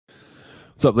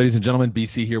What's up, ladies and gentlemen?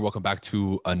 BC here. Welcome back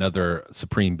to another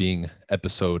Supreme Being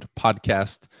episode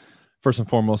podcast. First and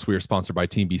foremost, we are sponsored by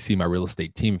Team BC, my real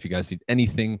estate team. If you guys need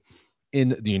anything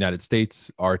in the United States,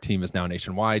 our team is now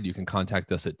nationwide. You can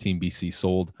contact us at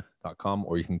teambcsold.com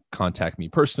or you can contact me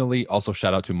personally. Also,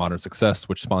 shout out to Modern Success,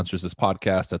 which sponsors this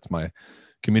podcast. That's my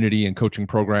community and coaching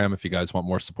program. If you guys want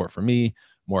more support from me,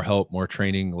 more help, more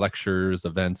training, lectures,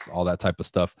 events, all that type of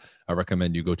stuff, I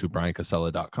recommend you go to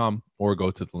briancasella.com or go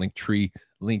to the Linktree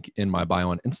link in my bio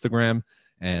on Instagram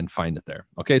and find it there.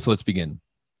 Okay, so let's begin.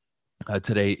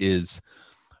 Today is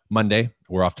Monday.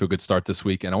 We're off to a good start this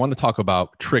week, and I want to talk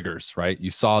about triggers, right?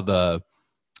 You saw the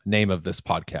name of this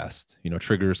podcast. You know,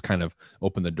 triggers kind of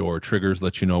open the door. Triggers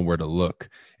let you know where to look.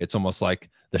 It's almost like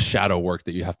the shadow work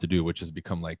that you have to do, which has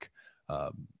become like a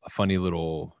funny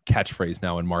little catchphrase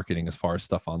now in marketing as far as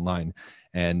stuff online.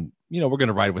 And, you know, we're going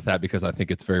to ride with that because I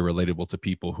think it's very relatable to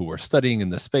people who are studying in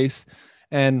this space.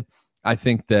 And I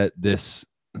think that this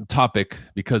topic,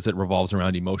 because it revolves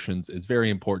around emotions, is very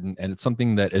important. And it's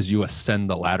something that as you ascend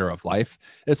the ladder of life,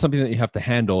 it's something that you have to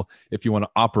handle if you want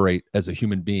to operate as a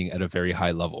human being at a very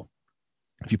high level.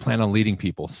 If you plan on leading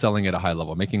people, selling at a high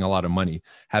level, making a lot of money,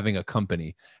 having a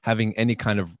company, having any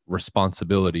kind of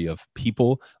responsibility of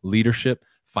people, leadership,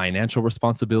 financial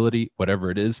responsibility,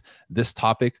 whatever it is, this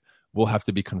topic will have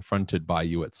to be confronted by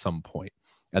you at some point.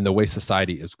 And the way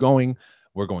society is going,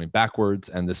 we're going backwards,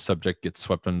 and this subject gets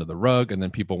swept under the rug. And then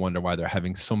people wonder why they're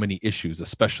having so many issues,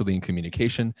 especially in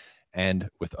communication and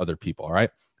with other people. All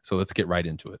right. So let's get right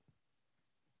into it.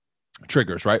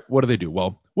 Triggers, right? What do they do?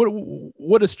 Well,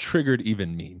 what does triggered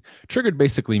even mean? Triggered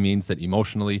basically means that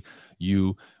emotionally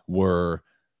you were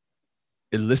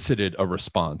elicited a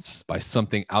response by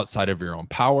something outside of your own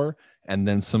power, and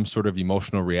then some sort of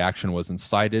emotional reaction was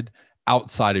incited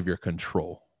outside of your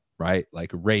control, right? Like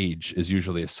rage is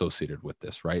usually associated with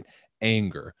this, right?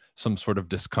 Anger, some sort of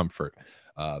discomfort.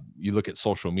 You look at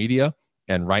social media,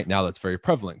 and right now that's very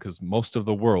prevalent because most of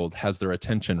the world has their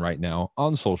attention right now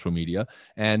on social media.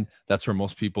 And that's where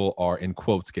most people are, in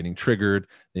quotes, getting triggered.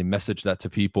 They message that to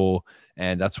people.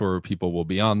 And that's where people will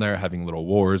be on there having little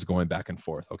wars going back and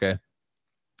forth. Okay.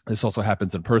 This also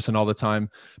happens in person all the time.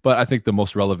 But I think the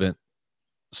most relevant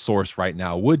source right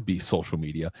now would be social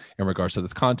media in regards to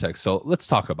this context. So let's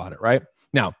talk about it, right?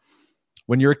 Now,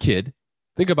 when you're a kid,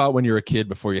 think about when you're a kid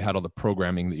before you had all the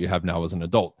programming that you have now as an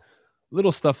adult.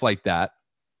 Little stuff like that,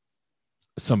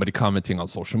 somebody commenting on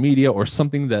social media or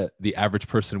something that the average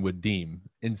person would deem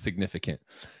insignificant.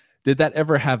 Did that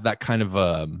ever have that kind of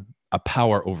a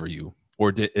power over you?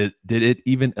 Or did it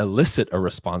even elicit a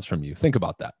response from you? Think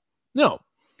about that. No.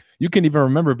 You can even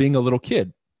remember being a little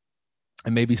kid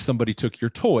and maybe somebody took your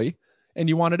toy and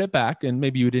you wanted it back, and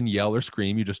maybe you didn't yell or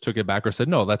scream. You just took it back or said,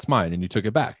 no, that's mine, and you took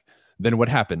it back. Then what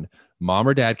happened? Mom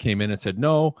or dad came in and said,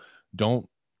 no, don't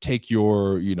take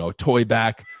your, toy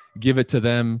back, give it to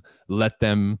them, let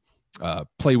them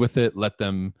play with it, let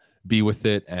them be with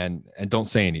it, and don't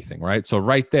say anything, right? So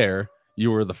right there, you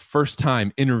were the first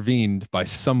time intervened by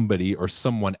somebody or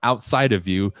someone outside of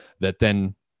you that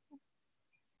then,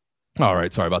 all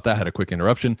right, sorry about that, had a quick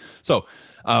interruption. So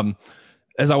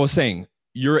as I was saying,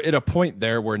 you're at a point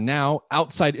there where now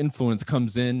outside influence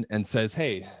comes in and says,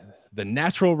 hey, the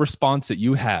natural response that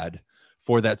you had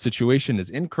for that situation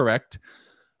is incorrect.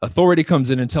 Authority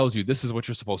comes in and tells you this is what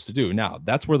you're supposed to do. Now,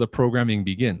 that's where the programming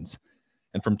begins.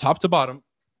 And from top to bottom,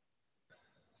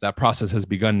 that process has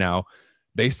begun now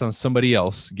based on somebody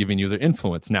else giving you their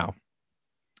influence. Now,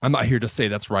 I'm not here to say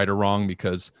that's right or wrong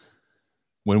because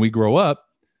when we grow up,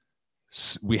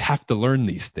 we have to learn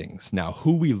these things. Now,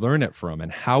 who we learn it from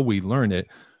and how we learn it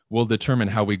will determine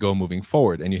how we go moving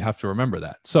forward. And you have to remember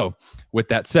that. So with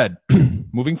that said,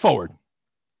 moving forward,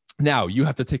 now you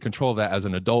have to take control of that as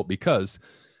an adult, because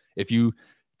if you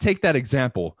take that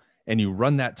example and you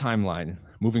run that timeline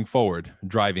moving forward,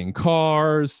 driving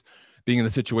cars, being in a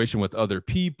situation with other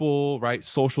people, right?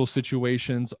 Social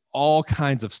situations, all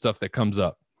kinds of stuff that comes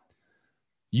up,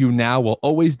 you now will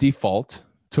always default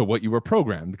to what you were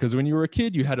programmed, because when you were a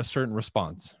kid, you had a certain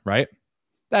response, right?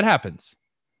 That happens.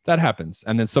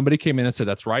 And then somebody came in and said,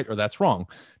 that's right or that's wrong.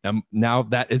 Now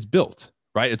that is built,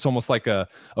 right? It's almost like a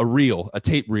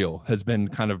tape reel has been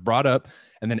kind of brought up.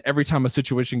 And then every time a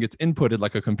situation gets inputted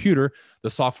like a computer, the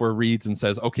software reads and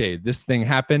says, okay, this thing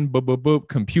happened, boop, boop, boop,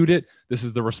 compute it. This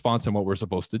is the response and what we're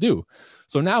supposed to do.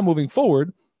 So now moving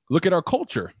forward, look at our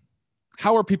culture.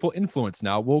 How are people influenced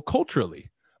now? Well,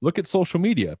 culturally, look at social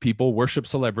media. People worship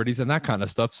celebrities and that kind of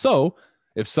stuff. So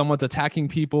if someone's attacking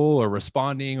people or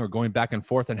responding or going back and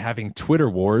forth and having Twitter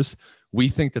wars, we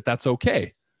think that that's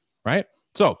okay, right?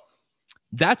 So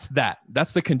That's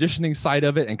the conditioning side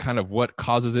of it and kind of what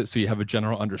causes it. So you have a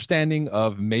general understanding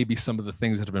of maybe some of the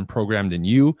things that have been programmed in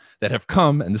you that have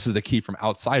come, and this is the key, from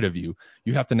outside of you.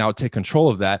 You have to now take control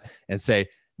of that and say,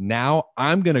 now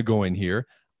I'm going to go in here.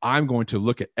 I'm going to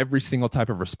look at every single type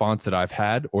of response that I've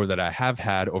had or that I have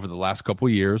had over the last couple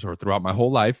of years or throughout my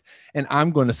whole life. And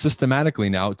I'm going to systematically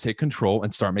now take control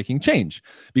and start making change,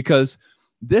 because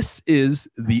this is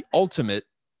the ultimate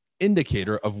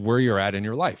indicator of where you're at in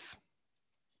your life.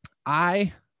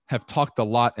 I have talked a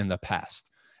lot in the past,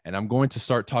 and I'm going to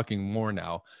start talking more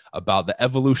now about the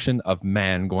evolution of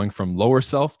man going from lower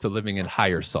self to living in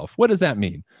higher self. What does that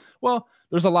mean? Well,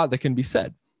 there's a lot that can be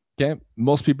said. Okay.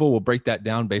 Most people will break that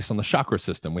down based on the chakra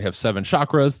system. We have 7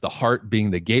 chakras, the heart being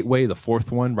the gateway, the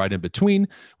 4th one right in between,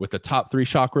 with the top 3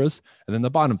 chakras and then the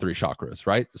bottom 3 chakras,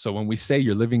 right? So when we say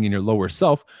you're living in your lower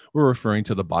self, we're referring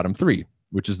to the bottom 3,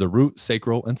 which is the root,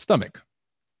 sacral, and stomach.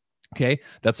 Okay,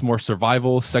 that's more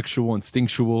survival, sexual,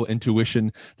 instinctual,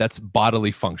 intuition. That's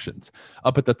bodily functions.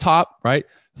 Up at the top, right?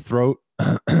 Throat,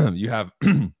 you have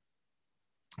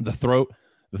the throat,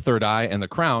 the third eye, and the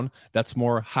crown. That's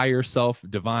more higher self,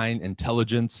 divine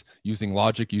intelligence, using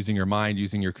logic, using your mind,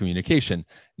 using your communication.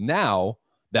 Now,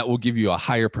 that will give you a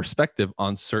higher perspective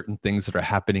on certain things that are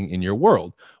happening in your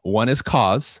world. One is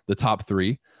cause, the top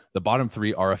 3. The bottom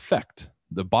 3 are effect.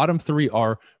 The bottom 3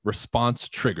 are response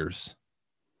triggers.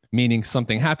 Meaning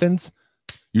something happens,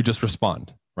 you just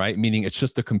respond, right? Meaning it's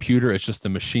just a computer, it's just a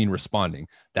machine responding.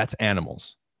 That's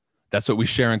animals. That's what we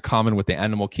share in common with the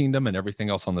animal kingdom and everything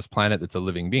else on this planet that's a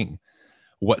living being.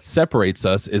 What separates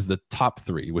us is the top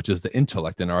 3, which is the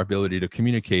intellect and our ability to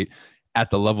communicate at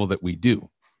the level that we do.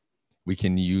 We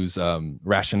can use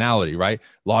rationality, right?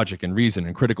 Logic and reason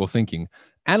and critical thinking.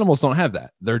 Animals don't have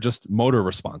that. They're just motor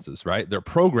responses, right? They're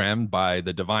programmed by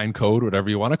the divine code, whatever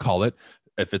you want to call it.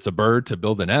 If it's a bird, to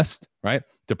build a nest, right?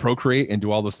 To procreate and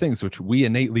do all those things, which we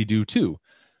innately do too.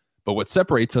 But what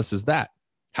separates us is that.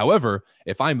 However,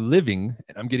 if I'm living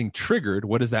and I'm getting triggered,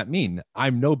 what does that mean?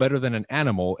 I'm no better than an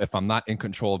animal if I'm not in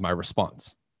control of my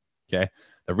response. Okay.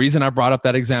 The reason I brought up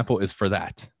that example is for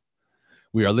that.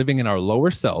 We are living in our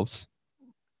lower selves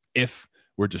if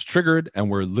we're just triggered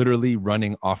and we're literally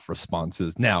running off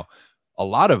responses. Now, a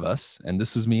lot of us, and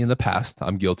this was me in the past,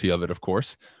 I'm guilty of it, of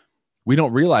course, we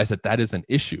don't realize that that is an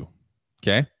issue.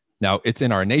 Okay. Now, it's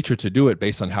in our nature to do it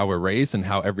based on how we're raised and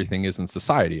how everything is in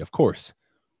society, of course.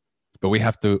 But we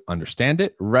have to understand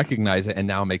it, recognize it, and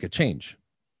now make a change.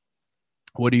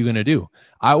 What are you going to do?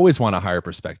 I always want a higher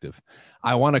perspective.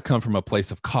 I want to come from a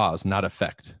place of cause, not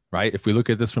effect, right? If we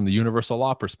look at this from the universal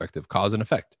law perspective, cause and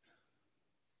effect.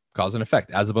 Cause and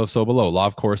effect, as above, so below, law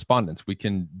of correspondence. We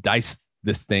can dice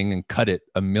this thing and cut it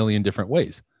a million different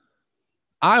ways.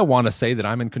 I want to say that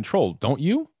I'm in control. Don't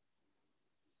you?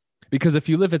 Because if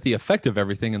you live at the effect of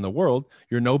everything in the world,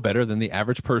 you're no better than the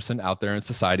average person out there in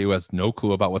society who has no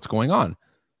clue about what's going on.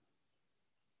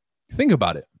 Think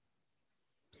about it.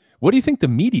 What do you think the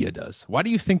media does? Why do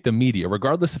you think the media,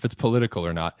 regardless if it's political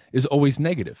or not, is always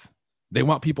negative? They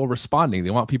want people responding.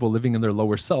 They want people living in their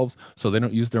lower selves so they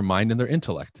don't use their mind and their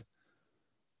intellect.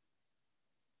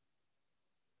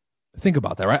 Think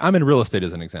about that, right? I'm in real estate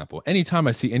as an example. Anytime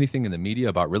I see anything in the media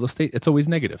about real estate, it's always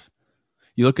negative.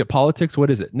 You look at politics, what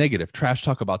is it? Negative. Trash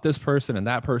talk about this person and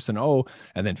that person. Oh,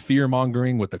 and then fear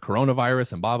mongering with the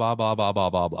coronavirus and blah, blah, blah, blah, blah,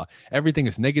 blah, blah. Everything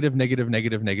is negative, negative,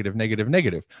 negative, negative, negative,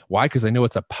 negative. Why? Because I know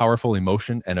it's a powerful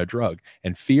emotion and a drug.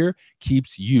 And fear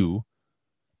keeps you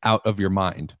out of your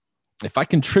mind. If I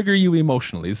can trigger you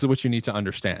emotionally, this is what you need to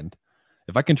understand.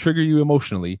 If I can trigger you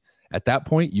emotionally, at that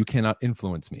point, you cannot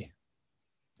influence me.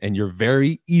 And you're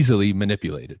very easily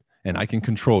manipulated, and I can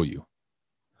control you.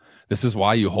 This is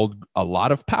why you hold a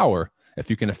lot of power if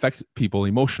you can affect people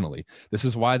emotionally. This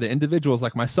is why the individuals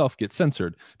like myself get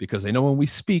censored, because they know when we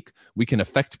speak, we can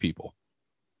affect people.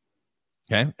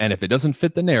 Okay. And if it doesn't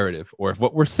fit the narrative, or if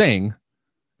what we're saying,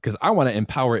 because I want to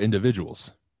empower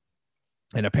individuals.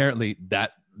 And apparently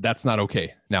that's not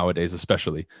okay nowadays,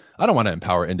 especially. I don't want to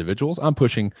empower individuals. I'm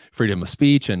pushing freedom of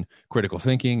speech and critical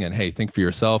thinking and, hey, think for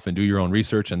yourself and do your own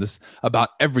research and this about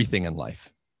everything in life.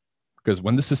 Because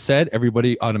when this is said,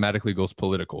 everybody automatically goes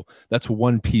political. That's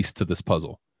one piece to this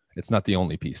puzzle. It's not the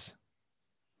only piece.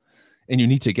 And you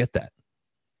need to get that.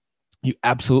 You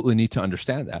absolutely need to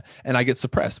understand that. And I get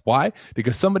suppressed. Why?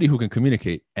 Because somebody who can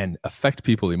communicate and affect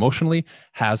people emotionally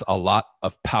has a lot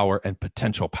of power and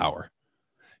potential power.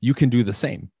 You can do the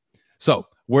same. So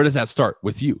where does that start?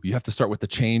 With you. You have to start with the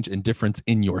change and difference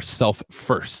in yourself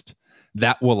first.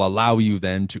 That will allow you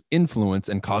then to influence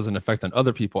and cause an effect on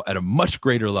other people at a much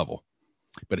greater level.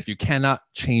 But if you cannot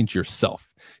change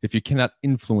yourself, if you cannot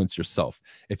influence yourself,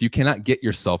 if you cannot get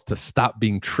yourself to stop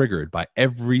being triggered by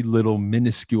every little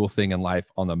minuscule thing in life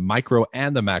on the micro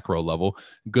and the macro level,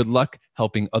 good luck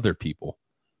helping other people.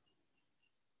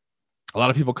 A lot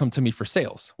of people come to me for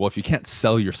sales. Well, if you can't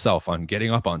sell yourself on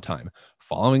getting up on time,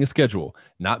 following a schedule,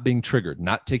 not being triggered,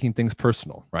 not taking things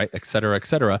personal, right, et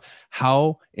cetera,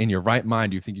 how in your right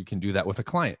mind do you think you can do that with a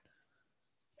client?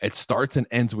 It starts and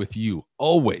ends with you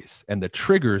always. And the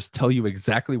triggers tell you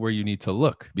exactly where you need to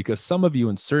look, because some of you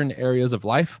in certain areas of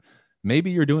life, maybe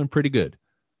you're doing pretty good.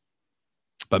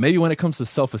 But maybe when it comes to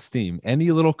self-esteem, any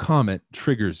little comment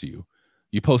triggers you.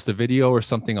 You post a video or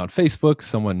something on Facebook,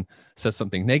 someone says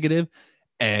something negative,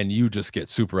 and you just get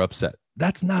super upset.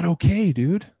 That's not okay,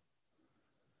 dude.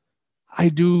 I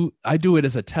do it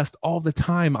as a test all the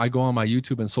time. I go on my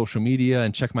YouTube and social media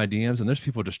and check my DMs, and there's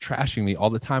people just trashing me all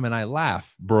the time, and I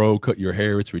laugh. Bro, cut your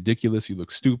hair. It's ridiculous. You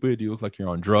look stupid. You look like you're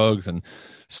on drugs, and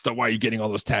why are you getting all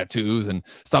those tattoos? And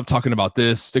stop talking about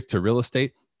this. Stick to real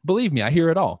estate. Believe me, I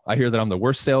hear it all. I hear that I'm the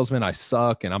worst salesman. I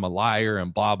suck, and I'm a liar,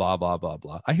 and blah, blah, blah, blah,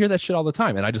 blah. I hear that shit all the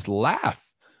time, and I just laugh.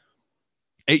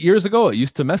 8 years ago, it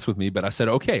used to mess with me, but I said,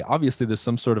 okay, obviously there's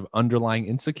some sort of underlying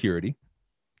insecurity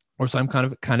or some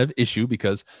kind of issue,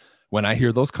 because when I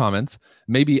hear those comments,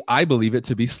 maybe I believe it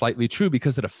to be slightly true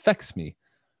because it affects me.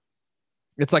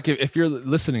 It's like if you're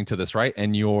listening to this, right,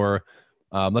 and you're,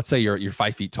 let's say you're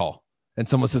 5 feet tall, and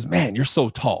someone says, man, you're so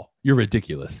tall, you're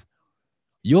ridiculous.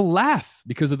 You'll laugh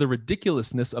because of the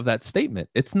ridiculousness of that statement.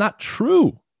 It's not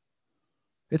true.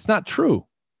 It's not true.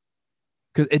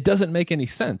 Because it doesn't make any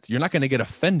sense. You're not going to get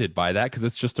offended by that because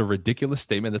it's just a ridiculous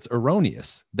statement that's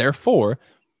erroneous. Therefore,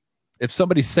 if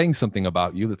somebody's saying something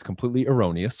about you that's completely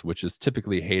erroneous, which is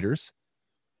typically haters,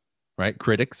 right,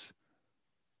 critics,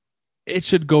 it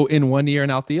should go in one ear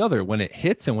and out the other. When it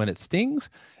hits and when it stings,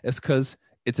 it's because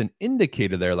it's an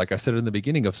indicator there, like I said in the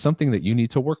beginning, of something that you need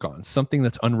to work on, something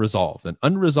that's unresolved, an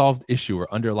unresolved issue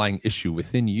or underlying issue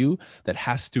within you that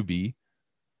has to be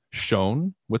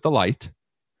shown with the light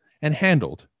and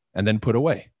handled and then put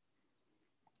away.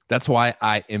 That's why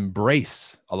I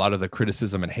embrace a lot of the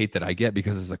criticism and hate that I get,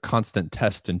 because it's a constant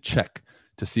test and check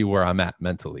to see where I'm at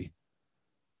mentally.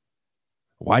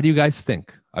 Why do you guys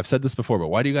think, I've said this before, but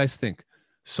why do you guys think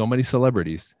so many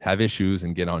celebrities have issues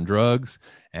and get on drugs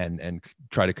and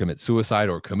try to commit suicide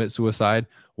or commit suicide?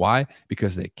 Why?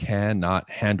 Because they cannot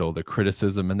handle the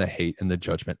criticism and the hate and the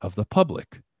judgment of the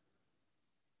public.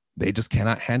 They just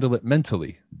cannot handle it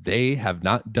mentally. They have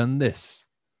not done this.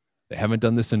 They haven't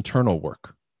done this internal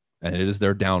work, and it is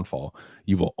their downfall.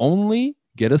 You will only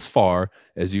get as far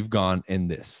as you've gone in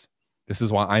this. This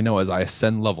is why I know as I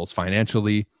ascend levels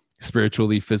financially,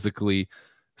 spiritually, physically,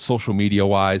 social media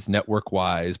wise, network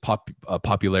wise,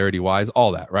 popularity wise,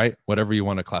 all that, right? Whatever you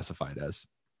want to classify it as.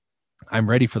 I'm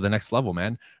ready for the next level,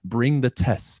 man. Bring the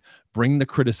tests, bring the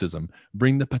criticism,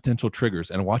 bring the potential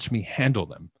triggers, and watch me handle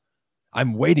them.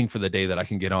 I'm waiting for the day that I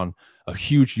can get on a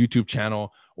huge YouTube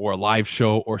channel or a live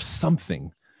show or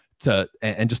something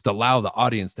and just allow the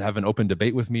audience to have an open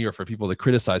debate with me, or for people to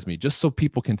criticize me, just so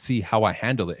people can see how I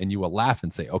handle it. And you will laugh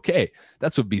and say, okay,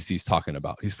 that's what BC's talking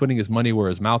about. He's putting his money where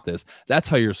his mouth is. That's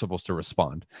how you're supposed to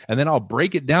respond. And then I'll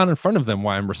break it down in front of them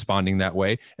why I'm responding that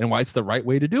way and why it's the right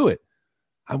way to do it.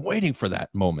 I'm waiting for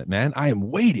that moment, man. I am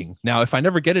waiting. Now, if I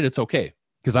never get it, it's okay,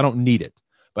 because I don't need it,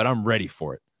 but I'm ready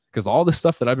for it, because all the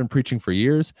stuff that I've been preaching for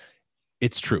years,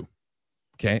 it's true.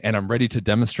 Okay. And I'm ready to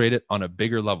demonstrate it on a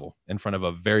bigger level in front of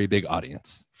a very big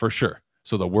audience, for sure,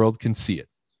 so the world can see it.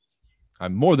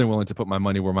 I'm more than willing to put my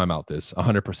money where my mouth is,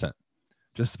 100%.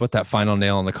 Just to put that final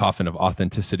nail in the coffin of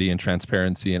authenticity and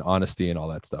transparency and honesty and all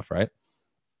that stuff, right?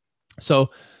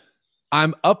 So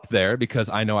I'm up there because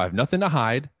I know I have nothing to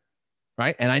hide,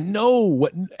 right? And I know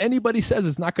what anybody says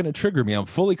is not going to trigger me. I'm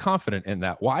fully confident in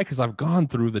that. Why? Because I've gone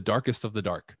through the darkest of the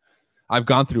dark. I've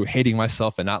gone through hating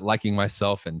myself and not liking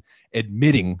myself, and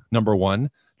admitting, number one,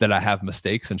 that I have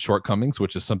mistakes and shortcomings,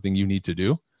 which is something you need to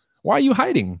do. Why are you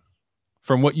hiding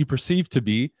from what you perceive to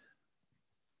be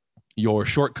your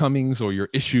shortcomings or your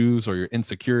issues or your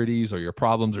insecurities or your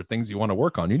problems or things you want to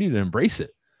work on? You need to embrace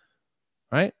it,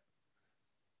 right?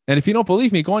 And if you don't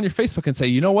believe me, go on your Facebook and say,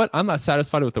 you know what? I'm not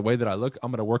satisfied with the way that I look.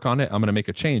 I'm going to work on it. I'm going to make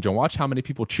a change, and watch how many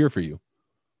people cheer for you.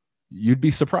 You'd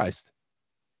be surprised,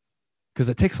 because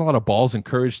it takes a lot of balls and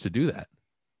courage to do that.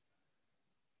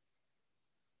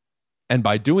 And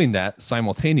by doing that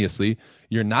simultaneously,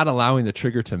 you're not allowing the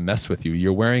trigger to mess with you.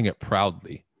 You're wearing it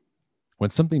proudly. When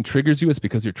something triggers you, it's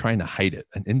because you're trying to hide it,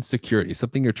 an insecurity,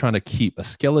 something you're trying to keep, a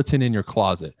skeleton in your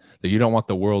closet that you don't want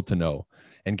the world to know.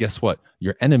 And guess what?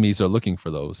 Your enemies are looking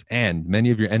for those. And many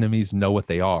of your enemies know what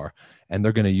they are, and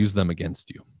they're going to use them against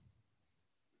you.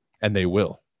 And they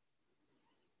will.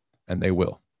 And they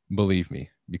will. Believe me.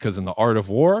 Because in the art of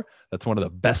war, that's one of the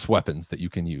best weapons that you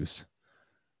can use.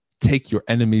 Take your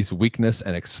enemy's weakness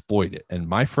and exploit it. And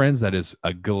my friends, that is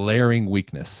a glaring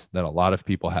weakness that a lot of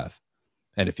people have.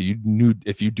 And if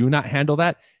you do not handle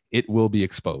that, it will be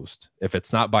exposed. If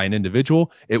it's not by an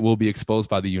individual, it will be exposed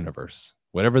by the universe.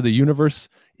 Whatever the universe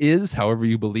is, however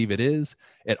you believe it is,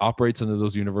 it operates under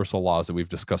those universal laws that we've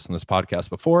discussed in this podcast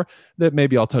before, that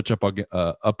maybe I'll touch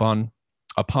upon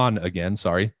again,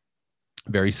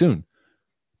 very soon.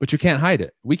 But you can't hide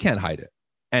it. We can't hide it.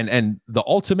 And the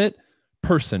ultimate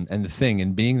person and the thing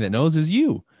and being that knows is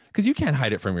you, because you can't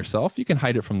hide it from yourself. You can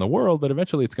hide it from the world, but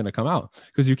eventually it's going to come out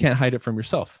because you can't hide it from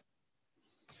yourself.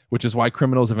 Which is why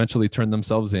criminals eventually turn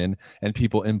themselves in and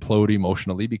people implode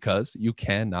emotionally, because you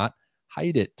cannot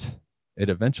hide it. It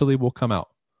eventually will come out.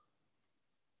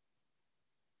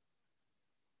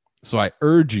 So I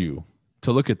urge you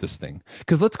to look at this thing,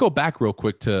 because let's go back real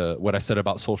quick to what I said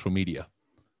about social media.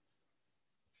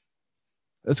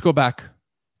 Let's go back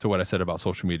to what I said about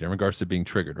social media in regards to being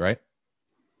triggered, right?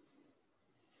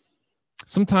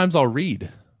 Sometimes I'll read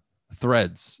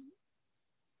threads,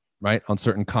 right, on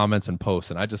certain comments and posts,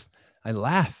 and I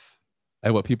laugh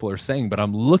at what people are saying, but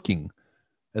I'm looking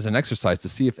as an exercise to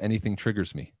see if anything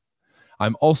triggers me.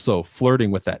 I'm also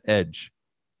flirting with that edge.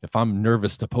 If I'm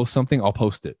nervous to post something, I'll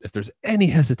post it. If there's any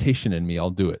hesitation in me, I'll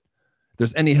do it. If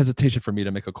there's any hesitation for me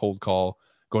to make a cold call,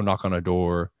 go knock on a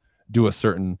door, do a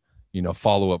certain,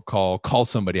 follow-up call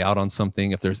somebody out on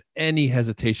something. If there's any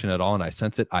hesitation at all and I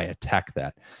sense it, I attack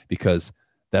that, because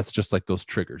that's just like those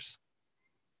triggers.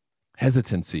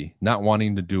 Hesitancy, not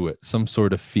wanting to do it, some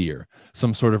sort of fear,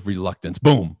 some sort of reluctance.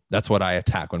 Boom. That's what I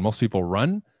attack. When most people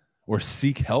run or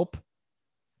seek help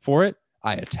for it,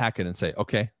 I attack it and say,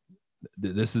 okay,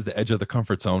 this is the edge of the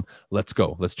comfort zone. Let's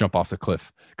go. Let's jump off the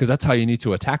cliff. Because that's how you need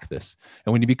to attack this.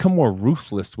 And when you become more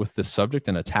ruthless with this subject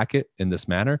and attack it in this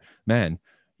manner, man,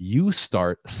 you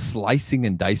start slicing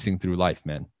and dicing through life,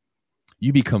 man.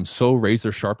 You become so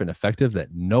razor sharp and effective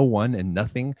that no one and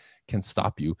nothing can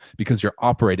stop you, because you're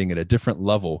operating at a different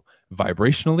level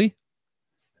vibrationally,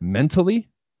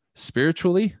 mentally,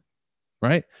 spiritually,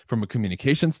 right? From a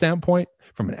communication standpoint,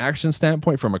 from an action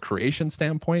standpoint, from a creation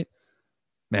standpoint.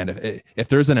 Man, if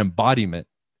there's an embodiment,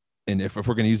 and if we're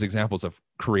going to use examples of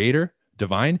creator,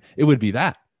 divine, it would be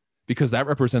that, because that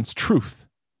represents truth.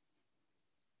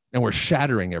 And we're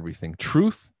shattering everything.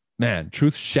 Truth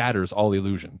shatters all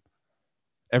illusion.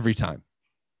 Every time.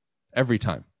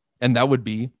 And that would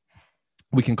be,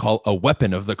 we can call a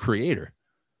weapon of the creator.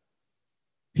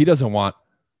 He doesn't want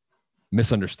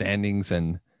misunderstandings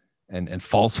and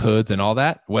falsehoods and all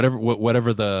that,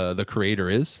 whatever the creator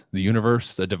is, the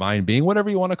universe, the divine being, whatever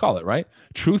you want to call it, right?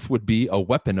 Truth would be a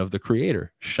weapon of the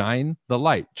creator. Shine the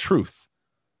light, truth,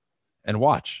 and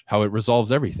watch how it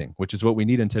resolves everything, which is what we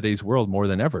need in today's world more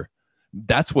than ever.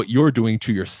 That's what you're doing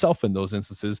to yourself in those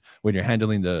instances when you're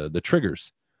handling the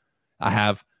triggers. I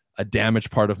have a damaged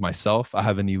part of myself. I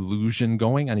have an illusion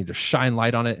going. I need to shine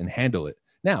light on it and handle it.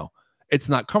 Now, it's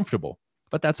not comfortable,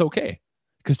 but that's okay.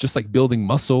 Because just like building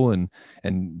muscle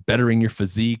and bettering your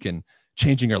physique and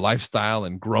changing your lifestyle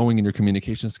and growing in your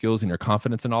communication skills and your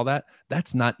confidence and all that,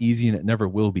 that's not easy, and it never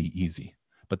will be easy.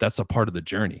 But that's a part of the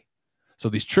journey. So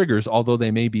these triggers, although they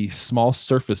may be small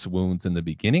surface wounds in the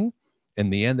beginning,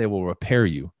 in the end, they will repair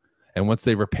you. And once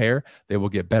they repair, they will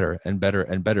get better and better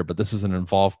and better. But this is an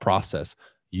involved process,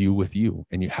 you with you.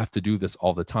 And you have to do this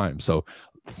all the time. So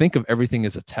think of everything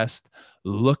as a test.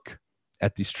 Look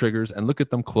at these triggers and look at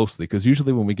them closely. Because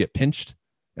usually when we get pinched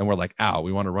and we're like, ow,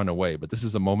 we want to run away. But this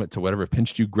is a moment to whatever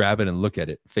pinched you, grab it and look at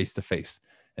it face to face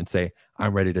and say,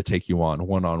 I'm ready to take you on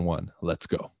one-on-one. Let's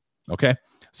go. Okay.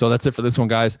 So that's it for this one,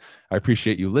 guys. I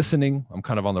appreciate you listening. I'm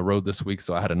kind of on the road this week,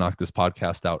 so I had to knock this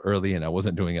podcast out early and I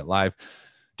wasn't doing it live.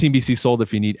 Team BC Sold.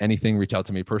 If you need anything, reach out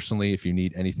to me personally. If you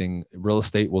need anything real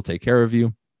estate, we'll take care of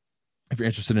you. If you're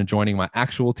interested in joining my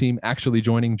actual team, join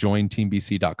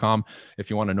teambc.com. If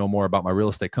you want to know more about my real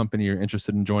estate company you're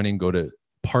interested in joining, go to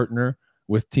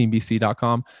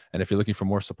partnerwithteambc.com. And if you're looking for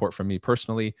more support from me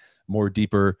personally, more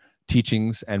deeper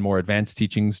teachings and more advanced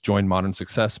teachings, join Modern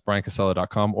Success,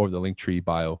 briancasella.com, or the Linktree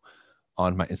bio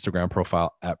on my Instagram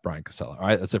profile at Brian Casella. All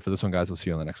right, that's it for this one, guys. We'll see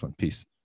you on the next one. Peace.